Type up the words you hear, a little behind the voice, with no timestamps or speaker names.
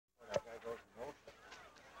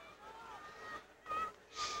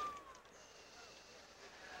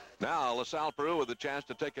Now LaSalle-Peru with a chance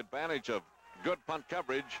to take advantage of good punt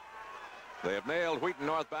coverage. They have nailed Wheaton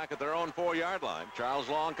North back at their own 4-yard line. Charles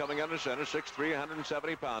Long coming under center, 6'3",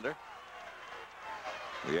 170-pounder.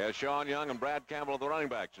 He has Sean Young and Brad Campbell, the running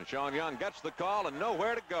backs. And Sean Young gets the call and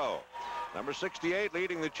nowhere to go. Number 68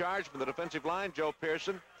 leading the charge from the defensive line, Joe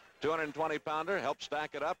Pearson, 220-pounder, helped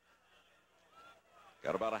stack it up.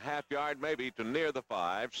 Got about a half yard maybe to near the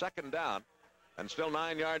 5. Second down and still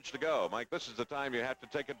 9 yards to go. Mike, this is the time you have to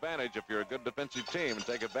take advantage if you're a good defensive team and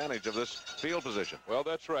take advantage of this field position. Well,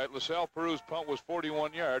 that's right. LaSalle-Peru's punt was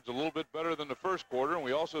 41 yards, a little bit better than the first quarter, and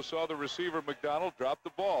we also saw the receiver, McDonald, drop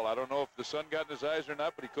the ball. I don't know if the sun got in his eyes or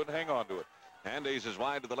not, but he couldn't hang on to it. Handes is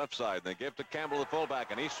wide to the left side. They give to Campbell, the fullback,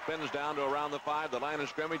 and he spins down to around the 5, the line of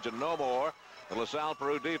scrimmage, and no more. The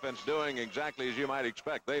LaSalle-Peru defense doing exactly as you might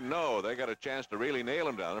expect. They know they got a chance to really nail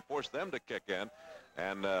him down and force them to kick in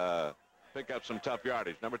and pick up some tough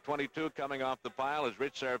yardage. Number 22 coming off the pile is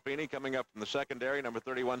Rich Serafini, coming up from the secondary. Number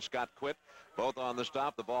 31, Scott Quitt, both on the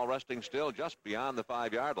stop. The ball resting still just beyond the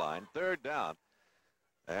 5-yard line. Third down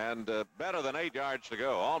and better than 8 yards to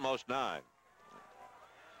go, almost 9.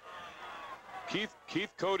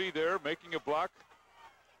 Keith Cody there making a block,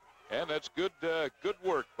 and that's good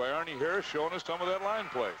work by Arnie Harris, showing us some of that line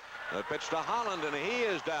play. The pitch to Holland, and he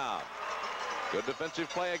is down. Good defensive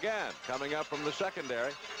play again. Coming up from the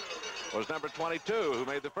secondary was number 22, who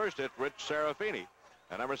made the first hit, Rich Serafini,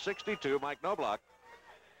 and number 62, Mike Knobloch,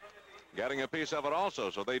 getting a piece of it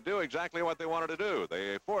also. So they do exactly what they wanted to do.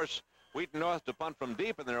 They force Wheaton North to punt from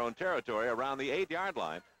deep in their own territory around the 8-yard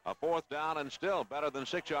line. A fourth down and still better than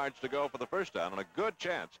 6 yards to go for the first down, and a good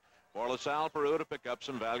chance for LaSalle-Peru to pick up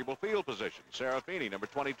some valuable field position. Serafini, number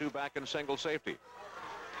 22, back in single safety.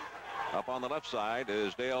 Up on the left side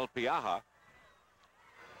is Dale Piaja.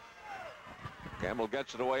 Campbell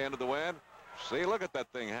gets it away into the wind. See, look at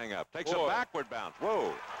that thing hang up. Takes a backward bounce.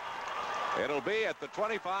 Whoa. It'll be at the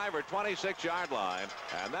 25 or 26-yard line,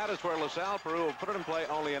 and that is where LaSalle-Peru will put it in play,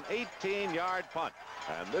 only an 18-yard punt.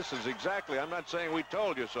 And this is exactly, I'm not saying we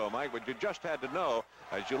told you so, Mike, but you just had to know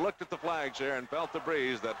as you looked at the flags here and felt the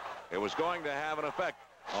breeze that it was going to have an effect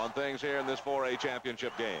on things here in this 4A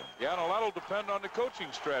championship game. Yeah, and a lot will depend on the coaching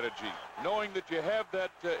strategy. Knowing that you have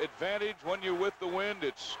that advantage when you're with the wind,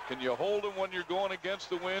 it's can you hold them when you're going against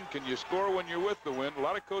the wind? Can you score when you're with the wind? A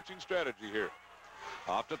lot of coaching strategy here.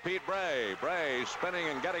 Off to Pete Bray. Bray spinning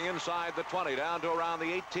and getting inside the 20, down to around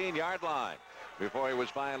the 18-yard line before he was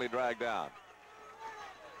finally dragged down.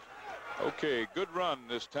 Okay, good run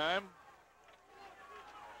this time.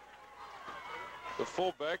 The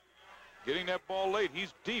fullback getting that ball late.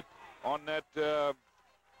 He's deep on that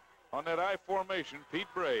I formation. Pete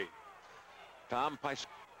Bray. Tom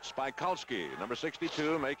Spikalski, number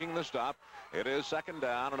 62, making the stop. It is second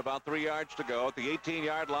down and about 3 yards to go at the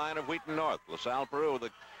 18-yard line of Wheaton North. LaSalle-Peru with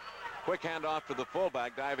a quick handoff to the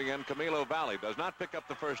fullback, diving in. Camilo Valley does not pick up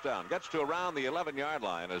the first down. Gets to around the 11-yard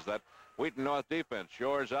line as that Wheaton North defense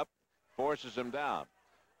shores up, forces him down.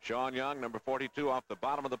 Sean Young, number 42, off the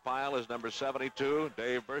bottom of the pile is number 72.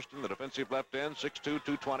 Dave Burston, the defensive left end, 6'2",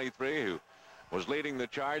 223, who was leading the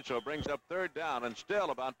charge, so it brings up third down and still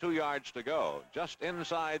about 2 yards to go, just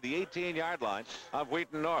inside the 18-yard line of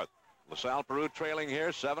Wheaton North. LaSalle-Peru trailing here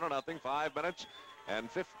 7-0, 5 minutes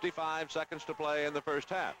and 55 seconds to play in the first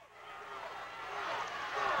half.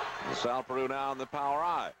 LaSalle-Peru now in the power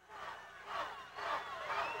I.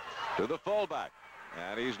 To the fullback.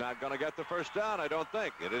 And he's not going to get the first down, I don't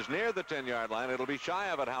think. It is near the 10-yard line. It'll be shy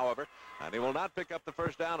of it, however. And he will not pick up the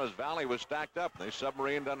first down as Valley was stacked up. They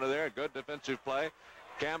submarined under there. Good defensive play.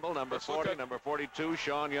 Campbell, number 40, number 42,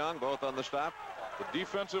 Sean Young, both on the stop. The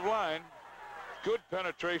defensive line, good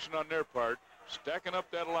penetration on their part, stacking up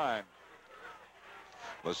that line.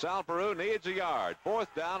 LaSalle-Peru needs a yard. Fourth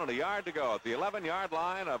down and a yard to go at the 11-yard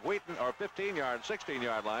line of Wheaton, or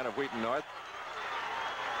 16-yard line of Wheaton North.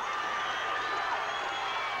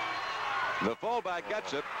 The fullback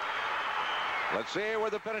gets it. Let's see where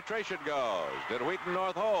the penetration goes. Did Wheaton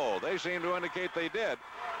North hold? They seem to indicate they did.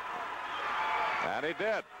 And he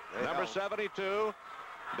did. Number 72,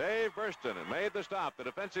 Dave Burston, made the stop. The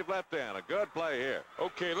defensive left end. A good play here.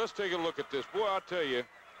 Okay, let's take a look at this. Boy, I'll tell you,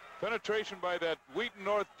 penetration by that Wheaton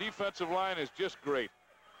North defensive line is just great.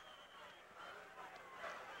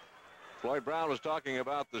 Floyd Brown was talking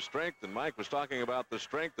about the strength, and Mike was talking about the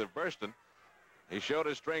strength of Burston. He showed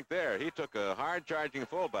his strength there. He took a hard-charging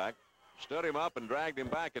fullback, stood him up and dragged him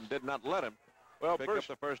back and did not let him pick up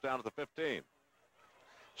the first down at the 15.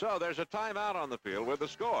 So there's a timeout on the field with the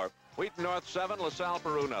score. Wheaton North 7,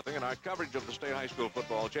 LaSalle-Peru nothing, and our coverage of the state high school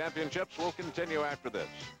football championships will continue after this.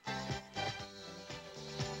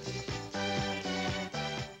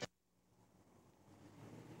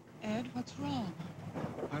 What's wrong?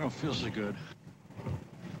 I don't feel so good.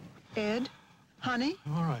 Ed? Honey?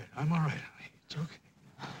 I'm all right. I'm all right, honey. It's okay.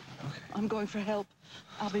 Okay. I'm going for help.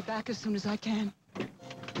 I'll be back as soon as I can.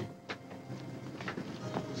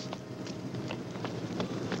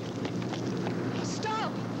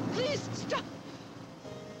 Stop! Please, stop!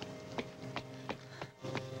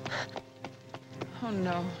 Oh,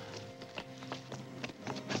 no.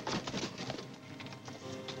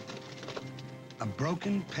 A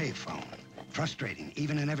broken payphone. Frustrating,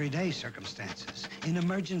 even in everyday circumstances. In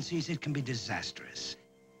emergencies, it can be disastrous.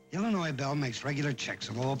 Illinois Bell makes regular checks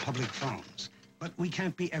of all public phones, but we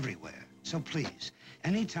can't be everywhere. So please,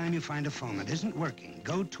 anytime you find a phone that isn't working,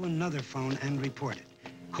 go to another phone and report it.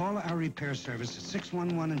 Call our repair service at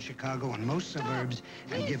 611 in Chicago and most suburbs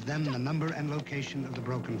and give them the number and location of the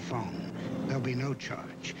broken phone. There'll be no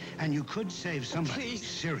charge, and you could save somebody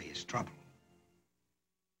serious trouble.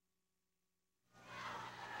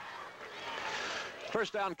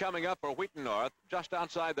 First down coming up for Wheaton North, just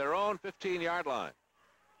outside their own 15-yard line.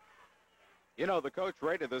 You know, the coach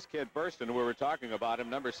rated this kid Burston. We were talking about him.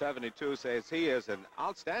 Number 72 says he is an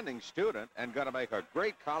outstanding student and going to make a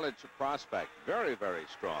great college prospect. Very, very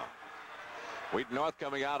strong. Wheaton North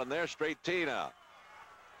coming out in their straight tee now.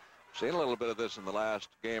 Seen a little bit of this in the last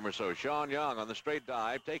game or so. Sean Young on the straight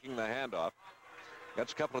dive, taking the handoff.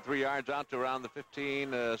 Gets a couple of 3 yards out to around the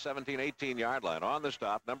 15, 17, 18-yard line. On the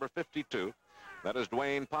stop, number 52. That is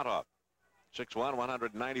Dwayne Potoff, 6'1",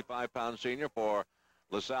 195-pound senior for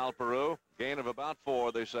LaSalle-Peru. Gain of about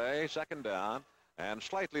 4, they say. Second down, and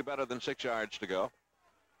slightly better than 6 yards to go.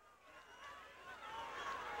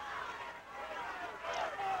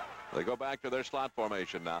 They go back to their slot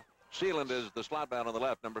formation now. Sealand is the slot man on the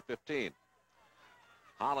left, number 15.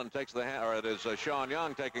 Holland takes the hand, or it is Sean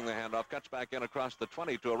Young taking the handoff, cuts back in across the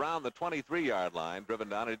 20 to around the 23-yard line, driven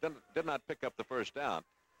down. He did not pick up the first down.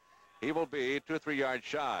 He will be 2 or 3 yards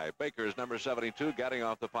shy. Baker's number 72 getting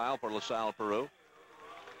off the pile for LaSalle-Peru.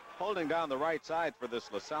 Holding down the right side for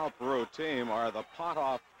this LaSalle-Peru team are the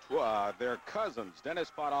Potoff, their cousins,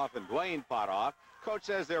 Dennis Potoff and Dwayne Potoff. Coach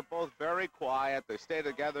says they're both very quiet. They stay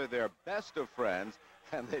together. They're best of friends,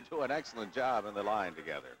 and they do an excellent job in the line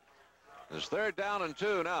together. It's 3rd down and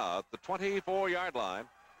 2 now at the 24-yard line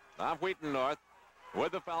of Wheaton North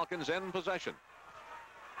with the Falcons in possession.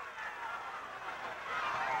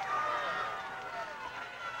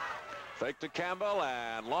 Fake to Campbell,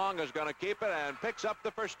 and Long is going to keep it and picks up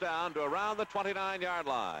the first down to around the 29-yard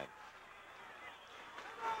line.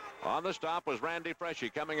 On the stop was Randy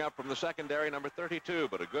Freshy coming up from the secondary, number 32,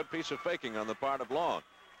 but a good piece of faking on the part of Long.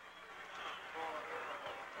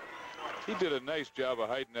 He did a nice job of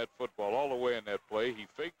hiding that football all the way in that play. He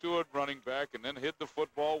faked to it running back and then hit the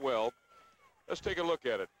football well. Let's take a look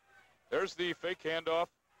at it. There's the fake handoff,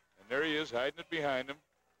 and there he is hiding it behind him.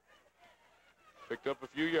 Picked up a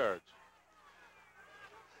few yards.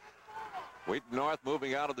 Wheaton North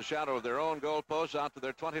moving out of the shadow of their own goalposts out to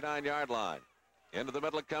their 29-yard line. Into the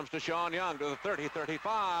middle it comes to Sean Young, to the 30,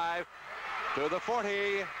 35, to the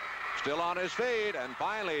 40, still on his feet, and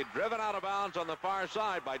finally driven out of bounds on the far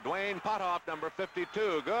side by Dwayne Potoff, number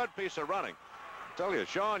 52. Good piece of running. I tell you,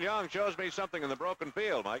 Sean Young shows me something in the broken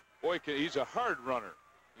field, Mike. Boy, he's a hard runner.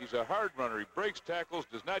 He's a hard runner. He breaks tackles,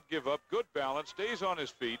 does not give up, good balance, stays on his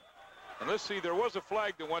feet. And let's see, there was a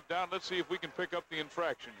flag that went down. Let's see if we can pick up the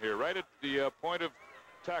infraction here, right at the point of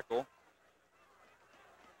tackle.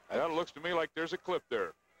 That looks to me like there's a clip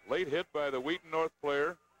there. Late hit by the Wheaton North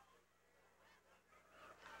player.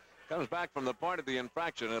 Comes back from the point of the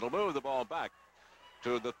infraction. It'll move the ball back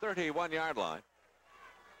to the 31-yard line.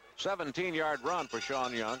 17-yard run for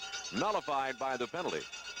Sean Young, nullified by the penalty.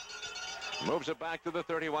 Moves it back to the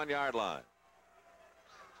 31-yard line.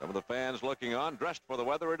 Some of the fans looking on, dressed for the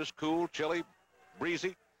weather. It is cool, chilly,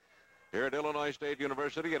 breezy here at Illinois State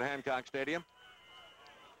University at Hancock Stadium.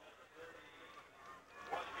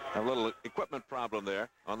 A little equipment problem there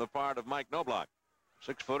on the part of Mike Knobloch.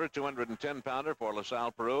 6-footer, 210-pounder for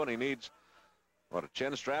LaSalle-Peru, and he needs, what, a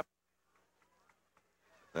chin strap?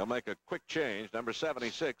 They'll make a quick change. Number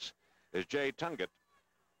 76 is Jay Tunget,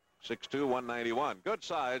 6'2", 191. Good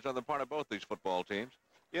size on the part of both these football teams.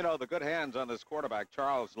 You know, the good hands on this quarterback,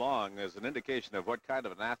 Charles Long, is an indication of what kind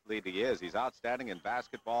of an athlete he is. He's outstanding in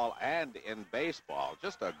basketball and in baseball.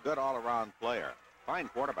 Just a good all-around player. Fine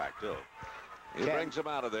quarterback, too. He brings him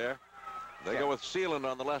out of there. They go with Sealand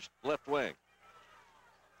on the left wing.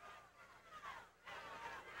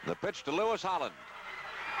 The pitch to Lewis Holland.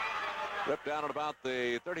 Ripped down at about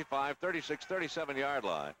the 35, 36, 37-yard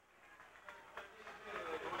line.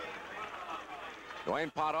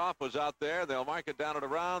 Dwayne Potoff was out there. They'll mark it down at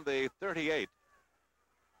around the 38.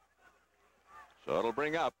 So it'll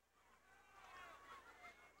bring up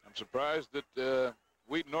I'm surprised that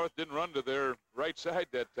Wheaton North didn't run to their right side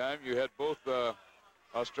that time. You had both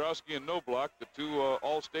Ostrowski and Knobloch, the two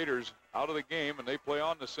All-Staters, out of the game, and they play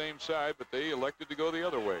on the same side, but they elected to go the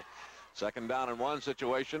other way. Second down and 1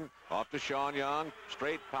 situation. Off to Sean Young.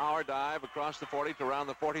 Straight power dive across the 40 to around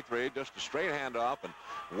the 43. Just a straight handoff and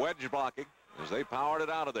wedge blocking as they powered it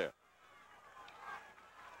out of there.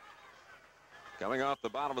 Coming off the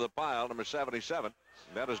bottom of the pile, number 77.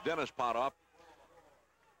 That is Dennis Potoff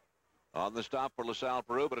on the stop for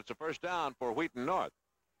LaSalle-Peru, but it's a first down for Wheaton North,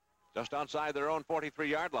 just outside their own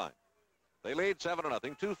 43-yard line. They lead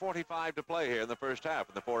 7-0. 2:45 to play here in the first half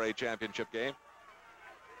in the 4A championship game.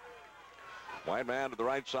 Wide man to the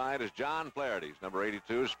right side is John Flaherty, number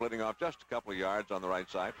 82, splitting off just a couple of yards on the right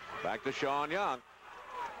side. Back to Sean Young.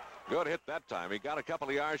 Good hit that time. He got a couple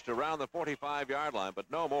of yards to around the 45-yard line,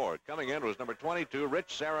 but no more. Coming in was number 22, Rich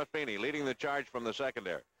Serafini, leading the charge from the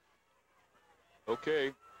secondary.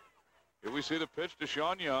 Okay. Here we see the pitch to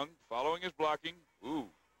Sean Young, following his blocking. Ooh,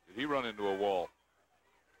 did he run into a wall?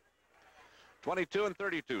 22 and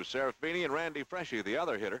 32, Serafini and Randy Freshy, the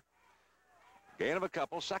other hitter. Gain of a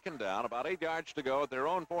couple, second down, about 8 yards to go at their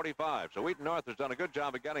own 45. So Wheaton North has done a good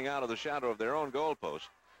job of getting out of the shadow of their own goalpost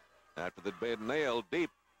after they'd been nailed deep.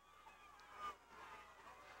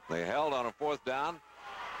 They held on a fourth down,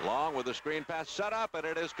 long with the screen pass set up, and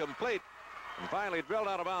it is complete. And finally drilled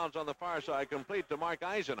out of bounds on the far side, complete to Mark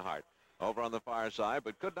Eisenhart over on the far side,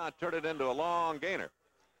 but could not turn it into a long gainer.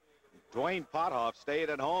 Dwayne Potoff stayed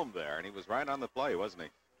at home there, and he was right on the play, wasn't he?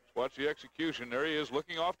 Watch the execution. There he is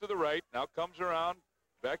looking off to the right. Now comes around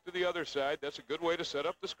back to the other side. That's a good way to set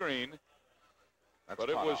up the screen. But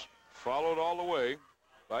it was followed all the way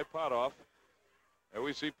by Potoff. There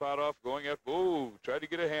we see Potoff going at, ooh, tried to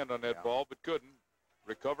get a hand on that ball, but couldn't.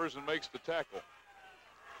 Recovers and makes the tackle.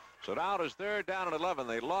 So now it is third down and 11.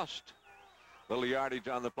 They lost a little yardage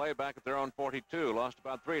on the play back at their own 42. Lost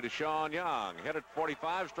about 3 to Sean Young. Hit at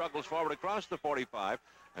 45, struggles forward across the 45.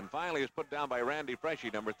 And finally is put down by Randy Freshy,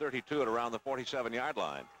 number 32, at around the 47-yard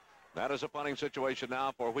line. That is a punting situation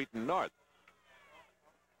now for Wheaton North.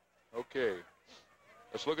 Okay.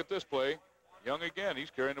 Let's look at this play. Young again. He's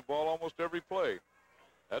carrying the ball almost every play.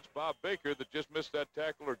 That's Bob Baker that just missed that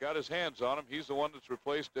tackle or got his hands on him. He's the one that's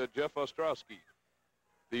replaced Jeff Ostrowski.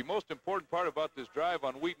 The most important part about this drive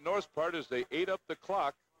on Wheaton North's part is they ate up the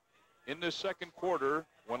clock in this second quarter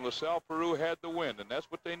when LaSalle-Peru had the win, and that's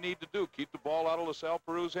what they need to do, keep the ball out of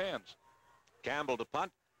LaSalle-Peru's hands. Campbell to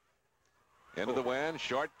punt. Into the wind,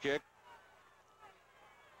 short kick.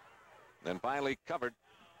 Then finally covered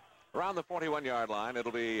around the 41-yard line.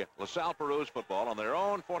 It'll be LaSalle-Peru's football on their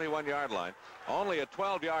own 41-yard line. Only a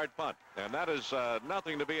 12-yard punt, and that is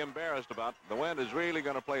nothing to be embarrassed about. The wind is really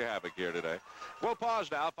going to play havoc here today. We'll pause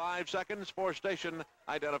now, 5 seconds for station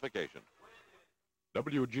identification.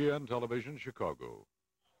 WGN Television, Chicago.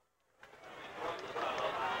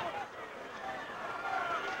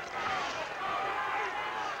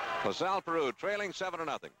 LaSalle-Peru trailing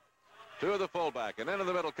 7-0. To the fullback, and into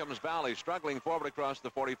the middle comes Valley, struggling forward across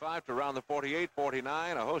the 45 to around the 48,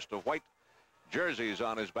 49. A host of white jerseys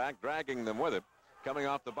on his back, dragging them with him. Coming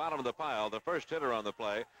off the bottom of the pile, the first hitter on the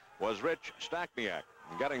play was Rich Stachniak,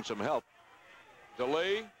 getting some help.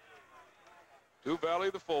 Delay to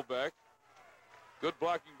Valley, the fullback. Good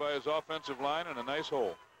blocking by his offensive line and a nice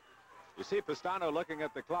hole. You see Pistano looking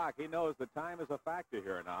at the clock. He knows the time is a factor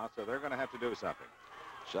here now, so they're going to have to do something.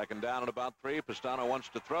 Second down at about 3. Pistano wants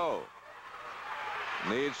to throw.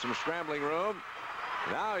 Needs some scrambling room.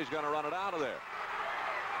 Now he's going to run it out of there.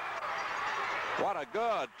 What a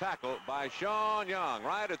good tackle by Sean Young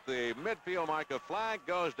right at the midfield mark. A flag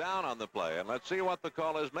goes down on the play, and let's see what the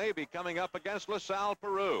call is. Maybe coming up against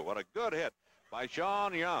LaSalle-Peru. What a good hit by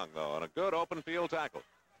Sean Young, though, and a good open field tackle.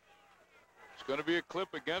 It's going to be a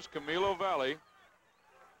clip against Camilo Valley.